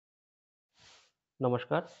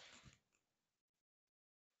নমস্কার।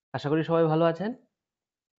 আশা করি সবাই ভালো আছেন।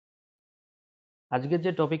 আজকের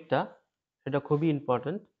যে টপিকটা সেটা খুবই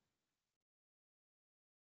ইম্পর্টেন্ট।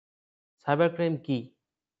 সাইবার ক্রাইম কি?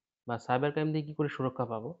 বা সাইবার ক্রাইম থেকে কি করে সুরক্ষা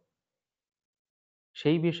পাবো?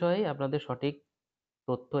 সেই বিষয়ে আপনাদের সঠিক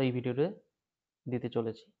তথ্য এই ভিডিওতে দিতে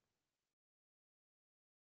চলেছি।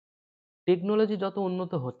 টেকনোলজি যত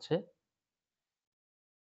উন্নত হচ্ছে,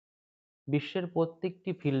 বিশ্বের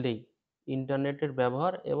প্রত্যেকটি ফিল্ডেই ইন্টারনেটের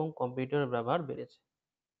ব্যবহার এবং কম্পিউটারের ব্যবহার বেড়েছে।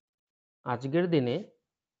 আজকের দিনে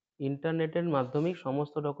ইন্টারনেটের মাধ্যমেই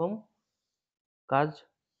সমস্ত রকম কাজ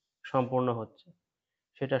সম্পন্ন হচ্ছে।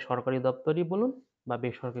 সেটা সরকারি দপ্তরই বলুন বা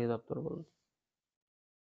বেসরকারি দপ্তর বলুন।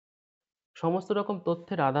 সমস্ত রকম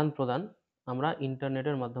তথ্যের আদান-প্রদান আমরা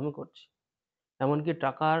ইন্টারনেটের মাধ্যমে করছি। এমনকি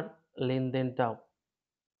টাকার লেনদেনটাও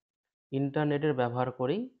ইন্টারনেটের ব্যবহার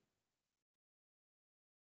করেই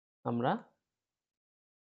আমরা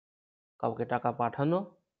কাউকে টাকা পাঠানো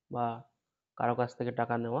বা কারো কাছ থেকে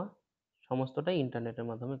টাকা নেওয়া সমস্তটাই ইন্টারনেটের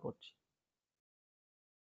মাধ্যমে করছি।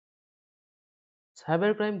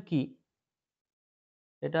 সাইবার ক্রাইম কি?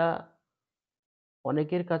 এটা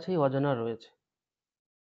অনেকের কাছেই অজানা রয়েছে।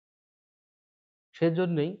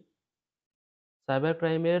 সেজন্যই সাইবার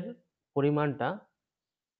ক্রাইমের পরিমাণটা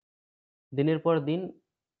দিনের পর দিন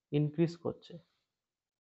ইনক্রিজ করছে।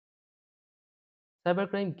 সাইবার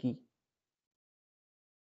ক্রাইম কি?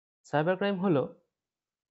 সাইবার ক্রাইম হলো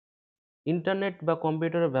ইন্টারনেট বা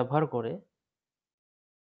কম্পিউটার ব্যবহার করে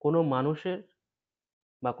কোনো মানুষের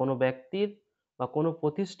বা কোনো ব্যক্তির বা কোনো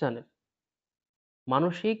প্রতিষ্ঠানের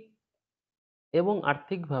মানসিক এবং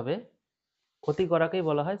আর্থিকভাবে ক্ষতি করাকেই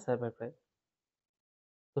বলা হয় সাইবার ক্রাইম।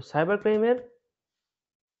 তো সাইবার ক্রাইমের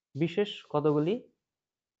বিশেষ কতগুলি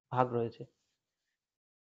ভাগ রয়েছে।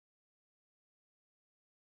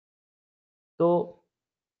 তো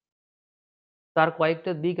তার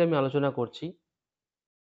কয়েকটা দিক আমি আলোচনা করছি।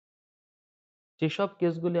 যেসব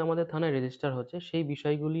কেসগুলি আমাদের থানায় রেজিস্টার হচ্ছে সেই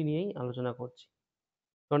বিষয়গুলি নিয়েই আলোচনা করছি।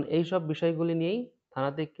 কারণ এইসব বিষয়গুলি নিয়েই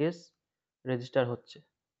থানাতে কেস রেজিস্টার হচ্ছে।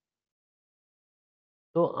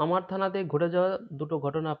 তো আমার থানাতে ঘটে যাওয়া দুটো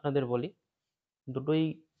ঘটনা আপনাদের বলি। দুটোই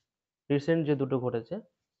রিসেন্ট যে দুটো ঘটেছে,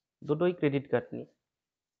 দুটোই ক্রেডিট কার্ড নিয়ে।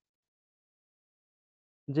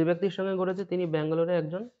 যে ব্যক্তির সঙ্গে ঘটেছে তিনি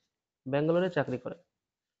ব্যাঙ্গালোরে চাকরি করেন।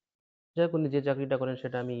 যাই হোক উনি যে চাকরিটা করেন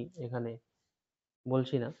সেটা আমি এখানে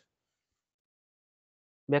বলছি না।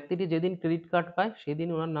 ব্যক্তিটি যেদিন ক্রেডিট কার্ড পায় সেদিন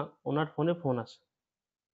ওনার ফোনে ফোন আসে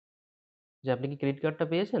যে আপনি কি ক্রেডিট কার্ডটা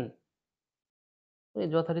পেয়েছেন? উনি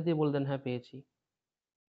যথারীতি বললেন হ্যাঁ পেয়েছি।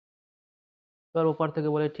 এবার ওপার থেকে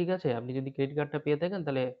বলে ঠিক আছে আপনি যদি ক্রেডিট কার্ডটা পেয়ে থাকেন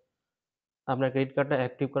তাহলে আপনার ক্রেডিট কার্ডটা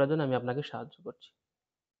অ্যাক্টিভ করার জন্য আমি আপনাকে সাহায্য করছি।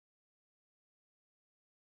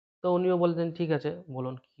 তো উনিও বললেন ঠিক আছে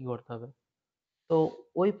বলুন কি করতে হবে। তো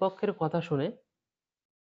ওই পক্ষের কথা শুনে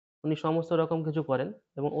উনি সমস্ত রকম কিছু করেন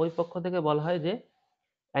এবং ওই পক্ষ থেকে বলা হয় যে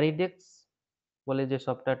অ্যানিডেক্স বলে যে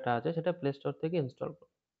সফটওয়্যারটা আছে সেটা প্লে স্টোর থেকে ইনস্টল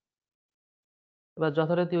করুন। এবার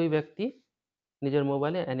যথারীতি ওই ব্যক্তি নিজের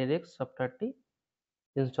মোবাইলে অ্যানিডেক্স সফটওয়্যারটি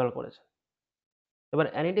ইনস্টল করেছেন। এবার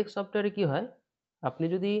অ্যানিডেক্স সফটওয়্যারে কি হয়, আপনি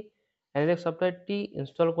যদি অ্যানিডেক্স সফটওয়্যারটি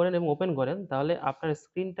ইনস্টল করেন এবং ওপেন করেন তাহলে আপনার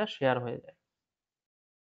স্ক্রিনটা শেয়ার হয়ে যায়।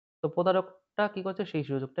 তো প্রতারকটা কি করছে সেই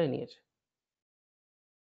সুযোগটাই নিয়েছে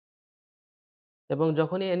এবং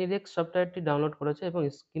যখনই অ্যানিডেক্স সফটওয়্যারটি ডাউনলোড করেছে এবং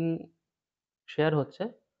স্ক্রিন শেয়ার হচ্ছে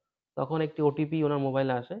তখন একটি ওটিপি ওনার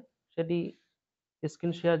মোবাইলে আসে। সেটি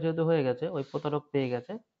স্ক্রিন শেয়ার যেহেতু হয়ে গেছে ওই প্রতারক পেয়ে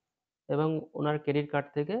গেছে এবং ওনার ক্রেডিট কার্ড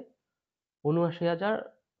থেকে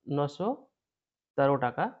 ৭৯,৯১৩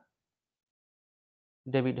 টাকা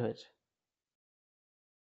ডেবিট হয়েছে।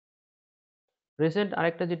 রিসেন্ট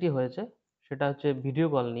আরেকটা যেটি হয়েছে সেটা হচ্ছে ভিডিও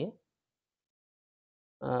কল নিয়ে।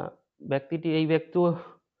 এই ব্যক্তিও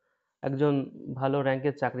একজন ভালো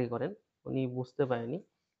র‍্যাংকের চাকরি করেন। উনি বুঝতে পারেনি।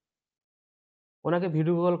 ওনাকে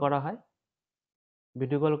ভিডিও কল করা হয়।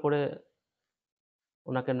 ভিডিও কল করে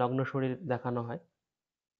ওনাকে নগ্ন শরীর দেখানো হয়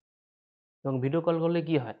এবং ভিডিও কল করলে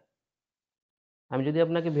কি হয়? আমি যদি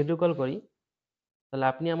আপনাকে ভিডিও কল করি তাহলে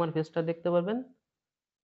আপনি আমার ফেসটা দেখতে পারবেন,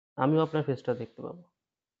 আমিও আপনার ফেসটা দেখতে পাবো।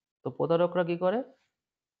 তো প্রতারকরা কি করে?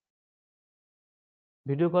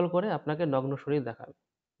 ভিডিও কল করে আপনাকে নগ্ন শরীর দেখাবে।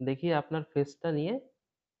 দেখিয়ে আপনার ফেসটা নিয়ে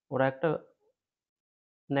ওরা একটা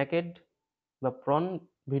নেকেড বা প্রন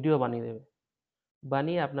ভিডিও বানিয়ে দেবে।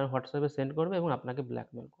 বানিয়ে আপনার হোয়াটসঅ্যাপে সেন্ড করবে এবং আপনাকে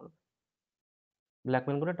ব্ল্যাকমেইল করবে।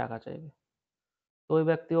 ব্ল্যাকমেইল করে টাকা চাইবে। তো ওই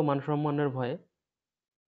ব্যক্তিও মান-সম্মানের ভয়ে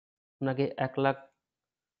উনাকে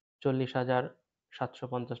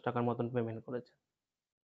 ১,৪০,৭৫০ টাকার মতন পেমেন্ট করেছে।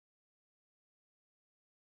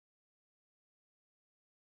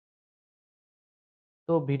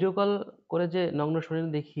 তো ভিডিও কল করে যে নগ্ন শরীর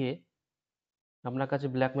দেখিয়ে আপনার কাছে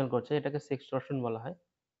ব্ল্যাকমেইল করছে এটাকে সেক্সটর্শন বলা হয়।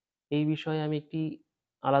 এই বিষয়ে আমি একটি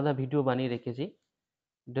আলাদা ভিডিও বানিয়ে রেখেছি।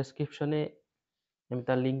 ডেসক্রিপশনে আমি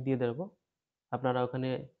তার লিঙ্ক দিয়ে দেবো। আপনারা ওখানে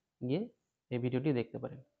গিয়ে এই ভিডিওটি দেখতে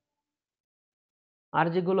পারেন। আর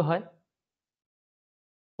যেগুলো হয়,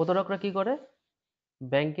 প্রতারকরা কি করে,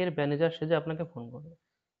 ব্যাংকের ম্যানেজার সেজে আপনাকে ফোন করবে।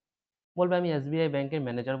 বলবে আমি এসবিআই ব্যাংকের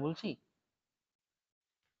ম্যানেজার বলছি,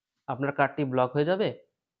 আপনার কার্ডটি ব্লক হয়ে যাবে,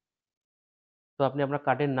 তো আপনি আপনার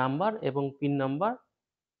কার্ডের নাম্বার এবং পিন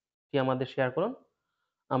নাম্বারটি আমাদের শেয়ার করুন,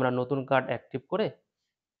 আমরা নতুন কার্ড অ্যাক্টিভ করে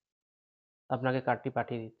আপনাকে কার্ডটি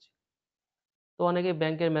পাঠিয়ে দিচ্ছি। তো অনেকেই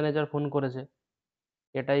ব্যাংকের ম্যানেজার ফোন করেছে,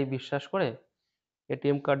 এটাই বিশ্বাস করে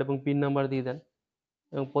এটিএম কার্ড এবং পিন নাম্বার দিয়ে দেন,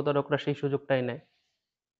 এবং প্রতারকরা সেই সুযোগটাই নেয়।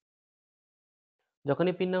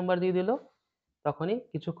 যখনই পিন নাম্বার দিয়ে দিল, তখনই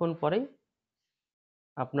কিছুক্ষণ পরেই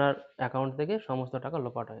আপনার অ্যাকাউন্ট থেকে সমস্ত টাকা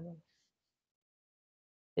লোপাট হয়ে গেল।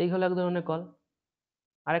 এই হলো এক ধরনের কল।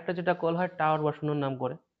 আরেকটা যেটা কল হয়, টাওয়ার বসানোর নাম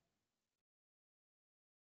করে,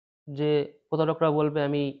 যে প্রতারকরা বলবে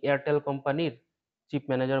আমি এয়ারটেল কোম্পানির চিফ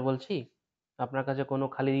ম্যানেজার বলছি, আপনার কাছে কোনো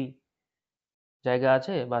খালি জায়গা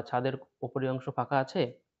আছে বা ছাদের উপরি অংশ ফাঁকা আছে,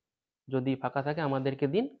 যদি ফাঁকা থাকে আমাদেরকে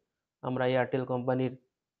দিন, আমরা এয়ারটেল কোম্পানির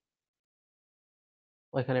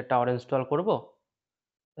ওইখানে টাওয়ার ইনস্টল করব,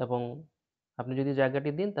 এবং আপনি যদি জায়গাটি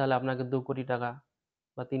দিন তাহলে আপনাকে 2 কোটি টাকা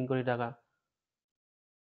বা 3 কোটি টাকা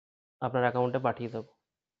আপনার অ্যাকাউন্টে পাঠিয়ে দেবো।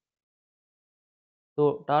 তো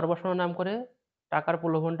টাওয়ার বসানোর নাম করে টাকার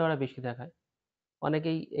প্রলোভনটা ওরা বেশি দেখায়।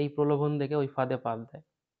 অনেকেই এই প্রলোভন দেখে ওই ফাঁদে পা দেয়।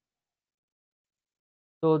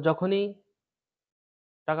 তো যখনই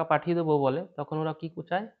টাকা পাঠিয়ে দেবো বলে, তখন ওরা কি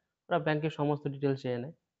চায়, ওরা ব্যাংকের সমস্ত ডিটেলস চেয়ে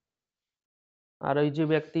নেয়। আর ওই যে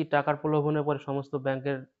ব্যক্তি টাকার প্রলোভনে পরে সমস্ত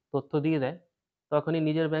ব্যাংকের তথ্য দিয়ে দেয়, তখনই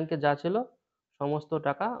নিজের ব্যাংকে যা ছিল সমস্ত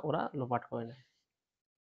টাকা ওরা লোপাট করে নেয়।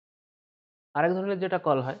 আরেক ধরনের যেটা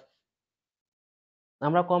কল হয়,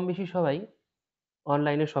 আমরা কম বেশি সবাই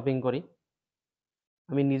অনলাইনে শপিং করি।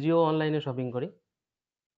 আমি নিজেও অনলাইনে শপিং করি।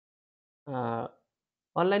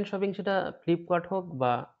 অনলাইন শপিং সেটা ফ্লিপকার্ট হোক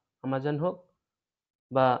বা অ্যামাজন হোক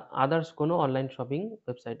বা আদার্স কোনো অনলাইন শপিং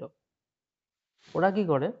ওয়েবসাইট হোক। ওরা কি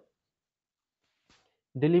করে,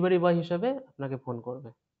 ডেলিভারি বয় হিসেবে আপনাকে ফোন করবে।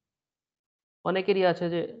 অনেকেরই আছে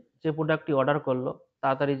যে, যে প্রোডাক্টটি অর্ডার করলো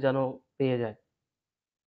তাড়াতাড়ি যেন পেয়ে যায়,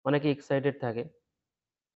 অনেকে এক্সাইটেড থাকে।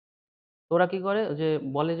 তো ওরা কি করে, যে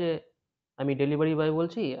বলে যে আমি ডেলিভারি বয়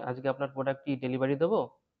বলছি, আজকে আপনার প্রোডাক্টটি ডেলিভারি দেবো,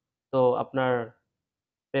 তো আপনার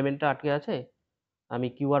পেমেন্টটা আটকে আছে, আমি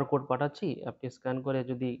কিউআর কোড পাঠাচ্ছি, আপনি স্ক্যান করে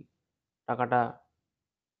যদি টাকাটা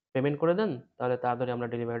পেমেন্ট করে দেন তাহলে তাড়াতাড়ি আমরা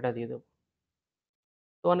ডেলিভারিটা দিয়ে দেবো।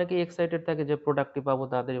 তো অনেকেই এক্সাইটেড থাকে যে প্রোডাক্টটি পাবো,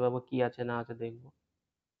 তাড়াতাড়ি পাবো, কি আছে না আছে দেখবো।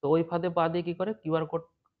 তো ওই ফাঁদে পা দিয়ে কি করে, কিউআর কোড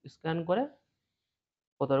স্ক্যান করে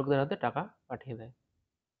প্রতারকদের হাতে টাকা পাঠিয়ে দেয়।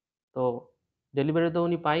 তো ডেলিভারি তো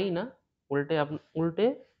উনি পায়ই না, উল্টে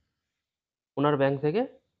ওনার ব্যাংক থেকে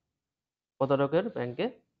প্রতারকের ব্যাংকে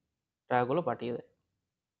টাকাগুলো পাঠিয়ে দেয়।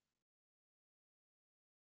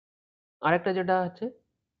 আরেকটা যেটা হচ্ছে,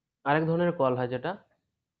 আরেক ধরনের কল হয় যেটা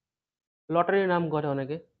লটারির নাম করে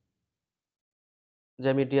অনেকে, যে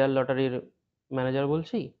আমি ডিয়ার লটারির ম্যানেজার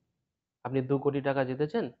বলছি, আপনি 2 কোটি টাকা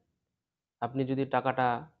জিতেছেন, আপনি যদি টাকাটা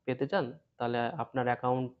পেতে চান তাহলে আপনার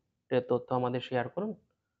অ্যাকাউন্টের তথ্য আমাদের শেয়ার করুন,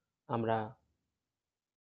 আমরা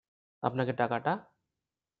আপনাকে টাকাটা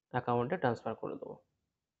অ্যাকাউন্টে ট্রান্সফার করে দেবো।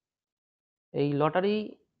 এই লটারি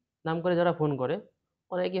নাম করে যারা ফোন করে,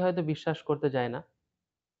 অনেকেই হয়তো বিশ্বাস করতে চায় না।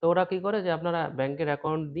 তো ওরা কি করে, যে আপনারা ব্যাংকের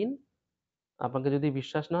অ্যাকাউন্ট দিন, আপনাকে যদি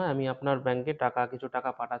বিশ্বাস না হয় আমি আপনার ব্যাংকে কিছু টাকা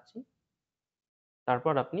পাঠাচ্ছি,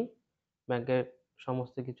 তারপর আপনি ব্যাংকের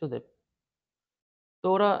সমস্ত কিছু দেবেন। তো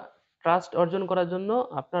ওরা ট্রাস্ট অর্জন করার জন্য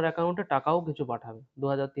আপনার অ্যাকাউন্টে টাকাও কিছু পাঠাবে,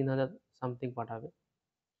 2,000 3,000 সামথিং পাঠাবে।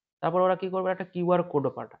 তারপর ওরা কি করবে, একটা কিউআর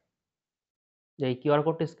কোডও পাঠায়, যে এই কিউআর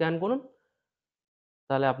কোডটি স্ক্যান করুন,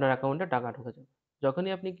 তাহলে আপনার অ্যাকাউন্টে টাকা ঢুকে যাবে।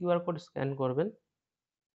 যখনই আপনি কিউআর কোড স্ক্যান করবেন,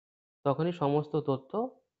 তখনই সমস্ত তথ্য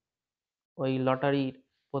ওই লটারির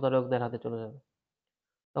প্রতারকদের হাতে চলে যাবে।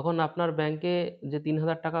 তখন আপনার ব্যাংকে যে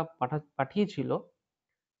 3,000 টাকা পাঠিয়েছিল,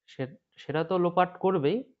 সে সেটা তো লোপাট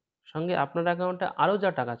করবেই, সঙ্গে আপনার অ্যাকাউন্টে আরও যা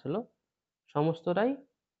টাকা ছিল সমস্তটাই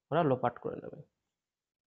ওরা লোপাট করে নেবে।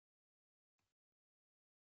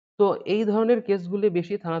 তো এই ধরনের কেসগুলি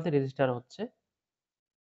বেশি থানাতে রেজিস্টার হচ্ছে।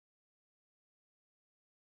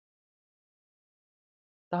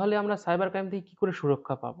 তাহলে আমরা সাইবার ক্রাইম থেকে কি করে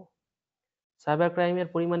সুরক্ষা পাবো? সাইবার ক্রাইমের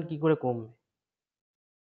পরিমাণ কি করে কমবে?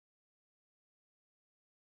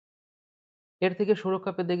 এর থেকে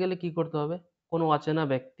সুরক্ষা পেতে গেলে কি করতে হবে? কোনো অচেনা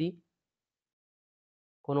ব্যক্তি,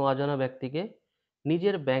 কোনো অজানা ব্যক্তিকে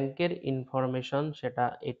নিজের ব্যাংকের ইনফরমেশন, সেটা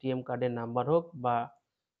এটিএম কার্ডের নাম্বার হোক বা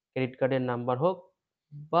ক্রেডিট কার্ডের নাম্বার হোক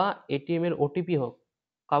বা এটিএম এর ওটিপি হোক,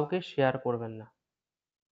 কাউকে শেয়ার করবেন না।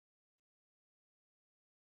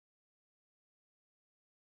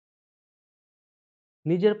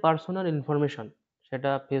 নিজের পার্সোনাল ইনফরমেশন,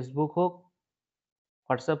 সেটা ফেসবুক হোক,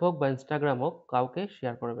 হোয়াটসঅ্যাপ হোক বা ইনস্টাগ্রাম হোক, কাউকে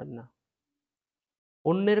শেয়ার করবেন না।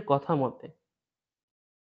 অন্যের কথা মতে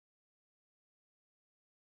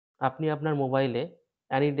আপনি আপনার মোবাইলে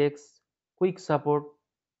অ্যানিডেক্স, কুইক সাপোর্ট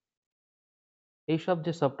এইসব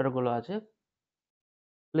যে সফটওয়্যারগুলো আছে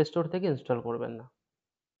প্লে স্টোর থেকে ইনস্টল করবেন না।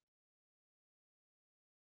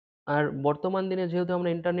 আর বর্তমান দিনে যেহেতু আমরা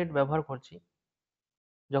ইন্টারনেট ব্যবহার করছি,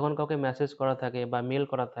 যখন কাউকে মেসেজ করা থাকে বা মেল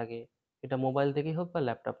করা থাকে, এটা মোবাইল থেকেই হোক বা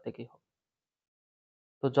ল্যাপটপ থেকেই হোক,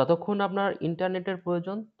 তো যতক্ষণ আপনার ইন্টারনেটের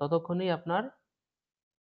প্রয়োজন ততক্ষণই আপনার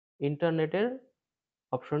ইন্টারনেটের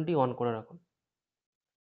অপশনটি অন করে রাখুন।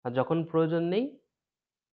 আর যখন প্রয়োজন নেই,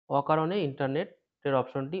 অকারণে ইন্টারনেটের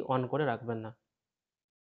অপশনটি অন করে রাখবেন না।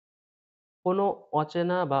 কোনো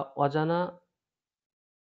অচেনা বা অজানা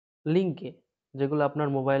লিঙ্কে, যেগুলো আপনার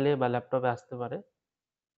মোবাইলে বা ল্যাপটপে আসতে পারে,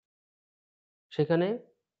 সেখানে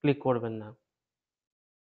ক্লিক করবেন না।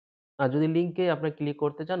 আর যদি লিঙ্কে আপনি ক্লিক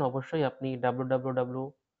করতে চান, অবশ্যই আপনি www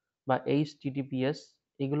বা https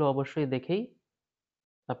এগুলো অবশ্যই দেখেই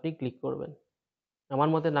আপনি ক্লিক করবেন। আমার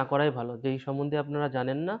মতে না করাই ভালো। যেই সম্বন্ধে আপনারা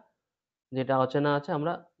জানেন না, যেটা অচেনা আছে,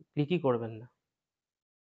 আমরা ক্লিকই করবেন না।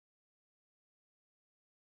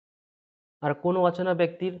 আর কোনো অচেনা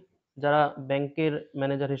ব্যক্তির, যারা ব্যাংকের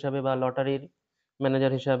ম্যানেজার হিসাবে বা লটারির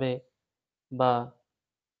ম্যানেজার হিসাবে বা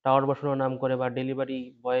টাওয়ার বসানোর নাম করে বা ডেলিভারি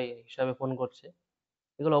বয় হিসাবে ফোন করছে,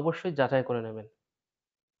 এগুলো অবশ্যই যাচাই করে নেবেন।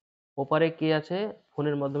 ওপারে কে আছে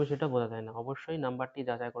ফোনের মাধ্যমে সেটা বোঝা যায় না। অবশ্যই নাম্বারটি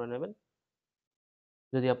যাচাই করে নেবেন।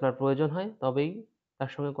 যদি আপনার প্রয়োজন হয় তবেই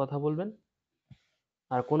তার সঙ্গে কথা বলবেন।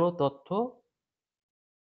 আর কোনো তথ্য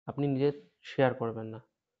আপনি নিজে শেয়ার করবেন না।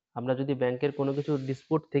 আপনার যদি ব্যাংকের কোনো কিছু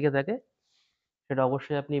ডিসপুট থেকে থাকে, সেটা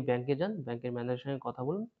অবশ্যই আপনি ব্যাংকে যান, ব্যাংকের ম্যানেজারের সঙ্গে কথা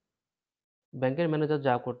বলুন। ব্যাংকের ম্যানেজার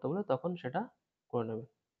যা করতে বলে তখন সেটা করে নেবেন।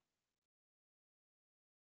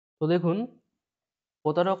 তো দেখুন,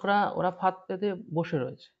 প্রতারকরা ওরা ফাঁদ পেতে বসে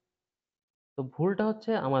রয়েছে। তো ভুলটা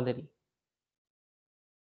হচ্ছে আমাদেরই।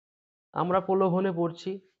 আমরা প্রলোভনে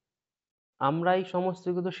পড়ছি, আমরাই সমস্ত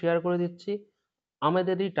কিছু শেয়ার করে দিচ্ছি,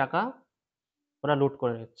 আমাদেরই টাকা ওরা লুট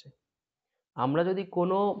করে নিচ্ছে। আমরা যদি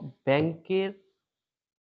কোনো ব্যাংকের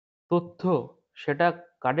তথ্য, সেটা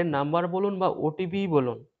কার্ডের নাম্বার বলুন বা ওটিপি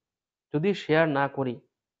বলুন, যদি শেয়ার না করি,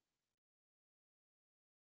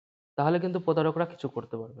 তাহলে কিন্তু প্রতারকরা কিছু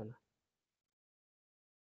করতে পারবে না।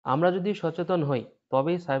 আমরা যদি সচেতন হই,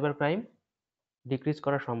 তবেই সাইবার ক্রাইম ডিক্রিজ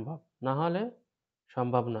করা সম্ভব, না হলে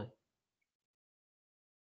সম্ভব নয়।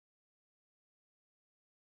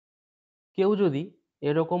 কেউ যদি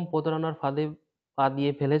এরকম প্রতারণার ফাঁদে পা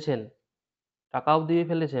দিয়ে ফেলেছেন, টাকাও দিয়ে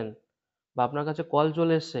ফেলেছেন, বা আপনার কাছে কল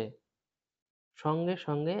চলে এসছে, সঙ্গে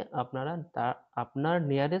সঙ্গে আপনারা আপনার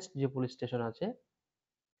নিয়ারেস্ট যে পুলিশ স্টেশন আছে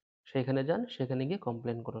সেখানে যান, সেখানে গিয়ে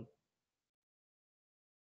কমপ্লেন করুন।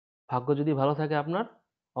 ভাগ্য যদি ভালো থাকে আপনার,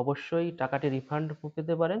 অবশ্যই টাকাটি রিফান্ড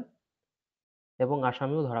পেতে পারেন এবং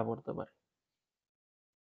আসামিও ধরা পড়তে পারে।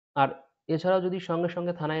 আর এছাড়াও যদি সঙ্গে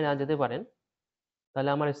সঙ্গে থানায় না যেতে পারেন, তাহলে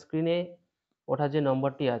আমার স্ক্রিনে ওঠা যে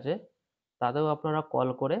নম্বরটি আছে তাতেও আপনারা কল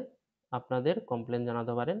করে আপনাদের কমপ্লেন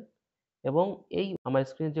জানাতে পারেন। এবং এই আমার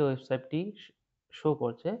স্ক্রিনে যে ওয়েবসাইটটি শো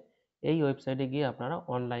করছে, এই ওয়েবসাইটে গিয়ে আপনারা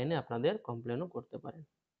অনলাইনে আপনাদের কমপ্লেনও করতে পারেন।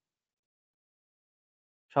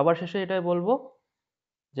 সবার শেষে এটাই বলবো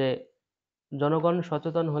যে জনগণ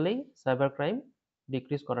সচেতন হলেই সাইবার ক্রাইম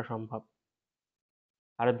ডিক্রিজ করা সম্ভব।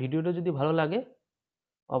 আর ভিডিওটা যদি ভালো লাগে,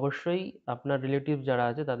 অবশ্যই আপনার রিলেটিভ যারা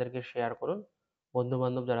আছে তাদেরকে শেয়ার করুন, বন্ধু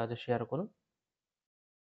বান্ধব যারা আছে শেয়ার করুন।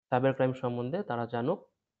 সাইবার ক্রাইম সম্বন্ধে তারা জানুক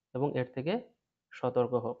এবং এর থেকে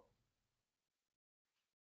সতর্ক হোক।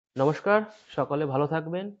 নমস্কার, সকলে ভালো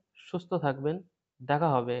থাকবেন, সুস্থ থাকবেন। দেখা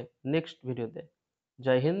হবে নেক্সট ভিডিওতে।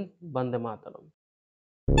 জয় হিন্দ, বন্দে মাতরম।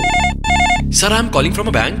 Sir, I'm calling from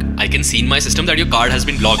a bank. I can see in my system that your card has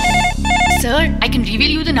been blocked. Sir, I can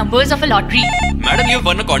reveal you the numbers of a lottery. Madam, you have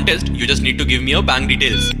won a contest. You just need to give me your bank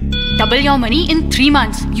details. Double your money in 3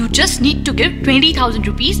 months. You just need to give 20,000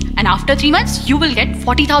 rupees and after 3 months, you will get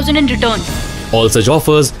 40,000 in return. All such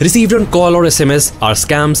offers received on call or SMS are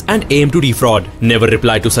scams and aim to defraud. Never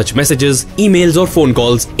reply to such messages, emails or phone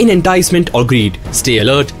calls in enticement or greed. Stay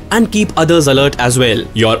alert and keep others alert as well.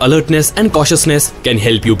 Your alertness and cautiousness can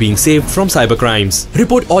help you being saved from cybercrimes.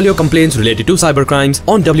 Report all your complaints related to cybercrimes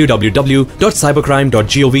on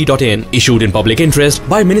www.cybercrime.gov.in. Issued in public interest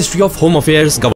by Ministry of Home Affairs, Government.